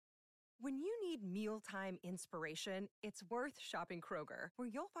When you need mealtime inspiration, it's worth shopping Kroger, where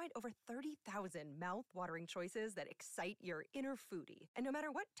you'll find over 30,000 mouth-watering choices that excite your inner foodie. And no matter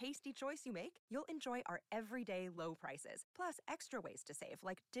what tasty choice you make, you'll enjoy our everyday low prices, plus extra ways to save,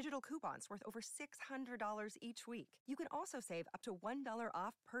 like digital coupons worth over $600 each week. You can also save up to $1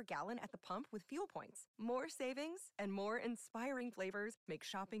 off per gallon at the pump with fuel points. More savings and more inspiring flavors make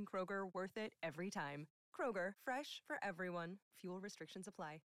shopping Kroger worth it every time. Kroger, fresh for everyone. Fuel restrictions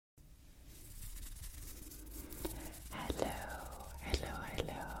apply. Hello.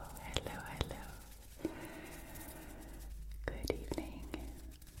 Good evening.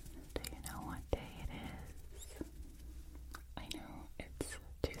 Do you know what day it is? I know it's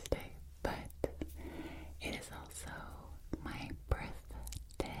Tuesday, but it is also my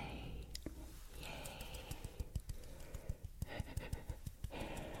birthday. Yay!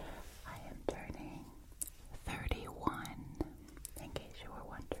 I am turning 31, in case you were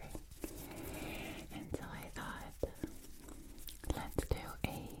wondering. And so I thought,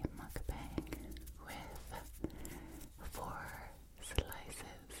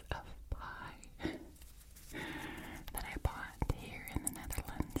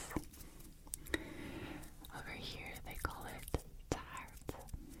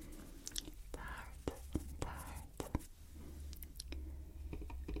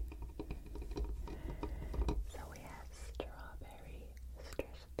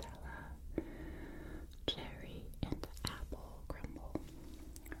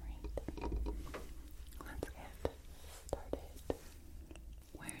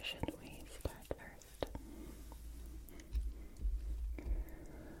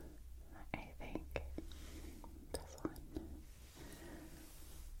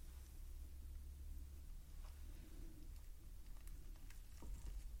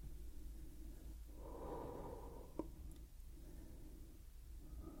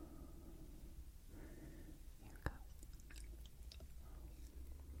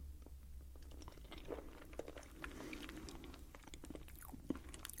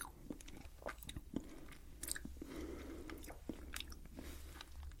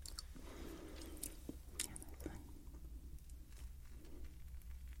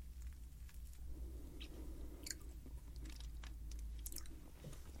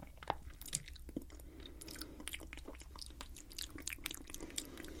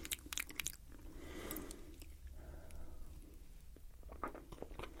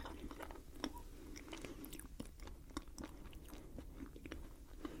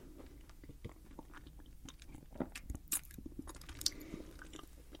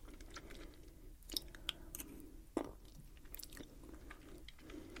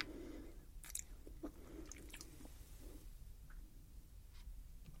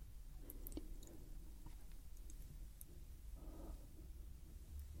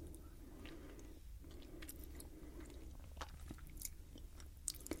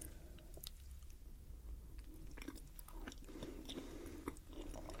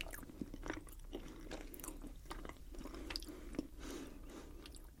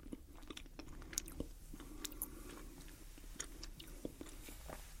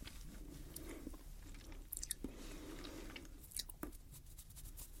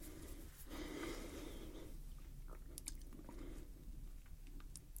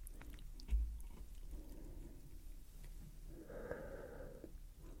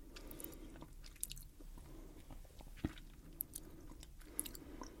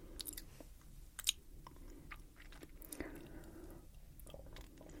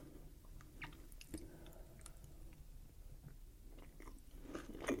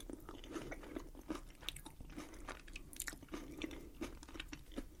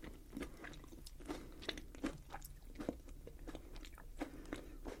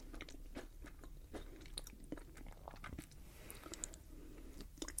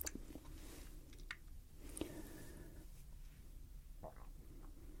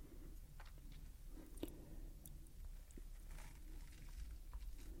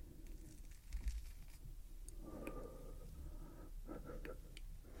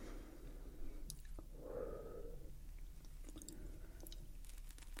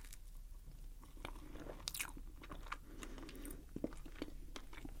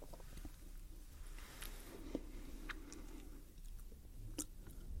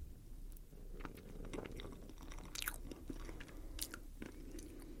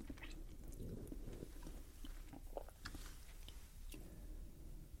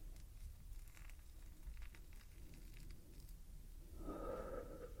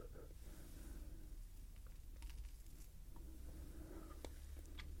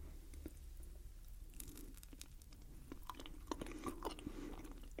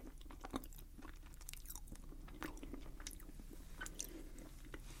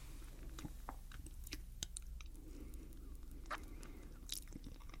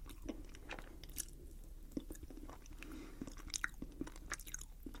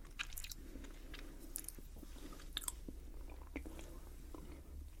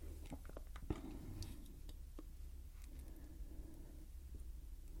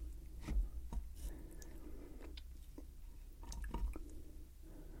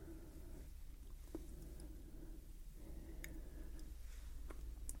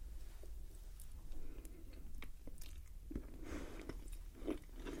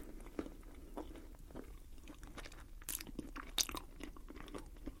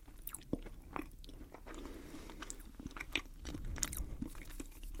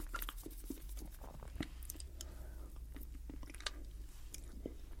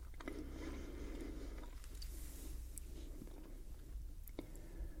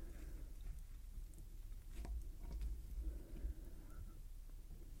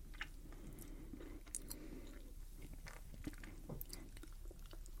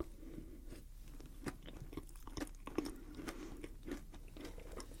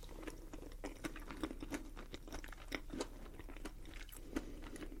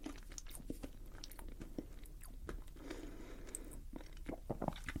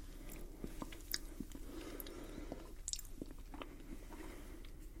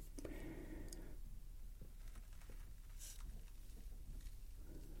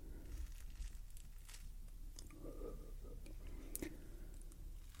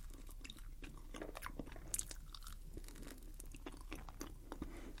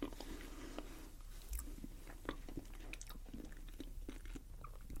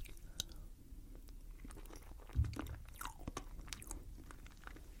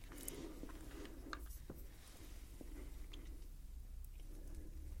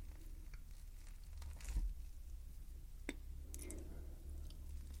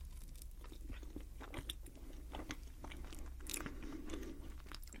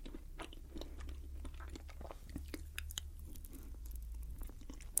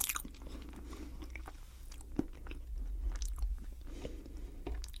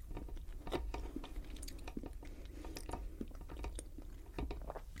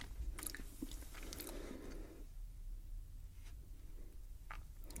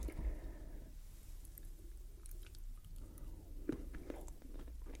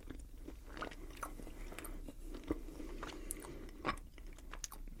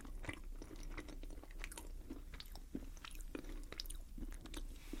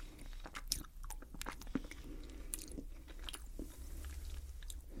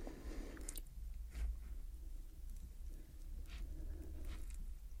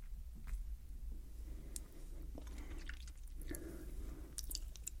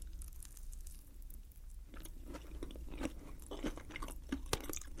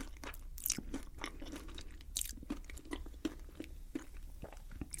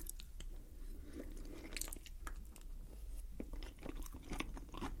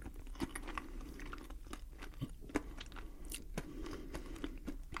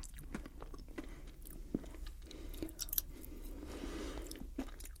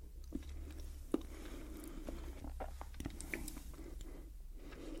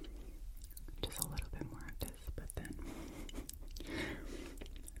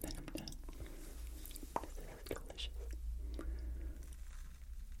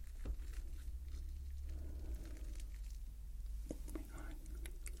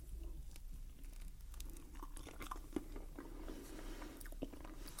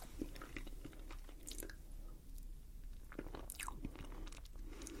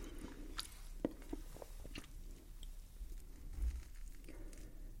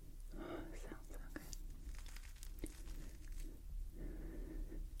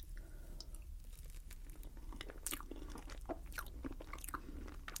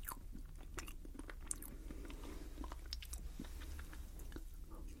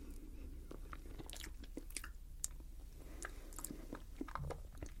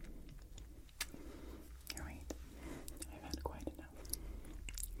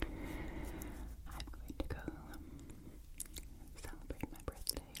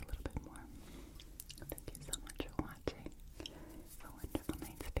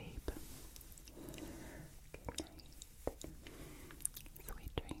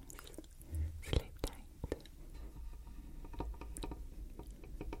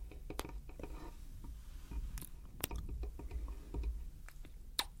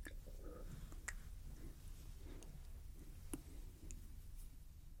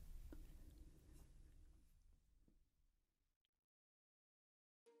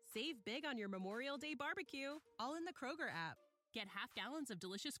 Save big on your Memorial Day barbecue, all in the Kroger app. Get half gallons of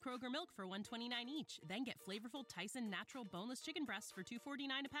delicious Kroger milk for $1.29 each. Then get flavorful Tyson natural boneless chicken breasts for $2.49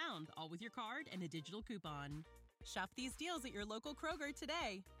 a pound, all with your card and a digital coupon. Shop these deals at your local Kroger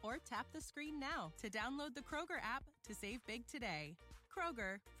today, or tap the screen now to download the Kroger app to save big today.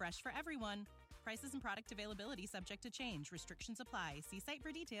 Kroger, fresh for everyone. Prices and product availability subject to change. Restrictions apply. See site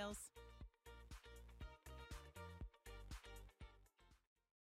for details.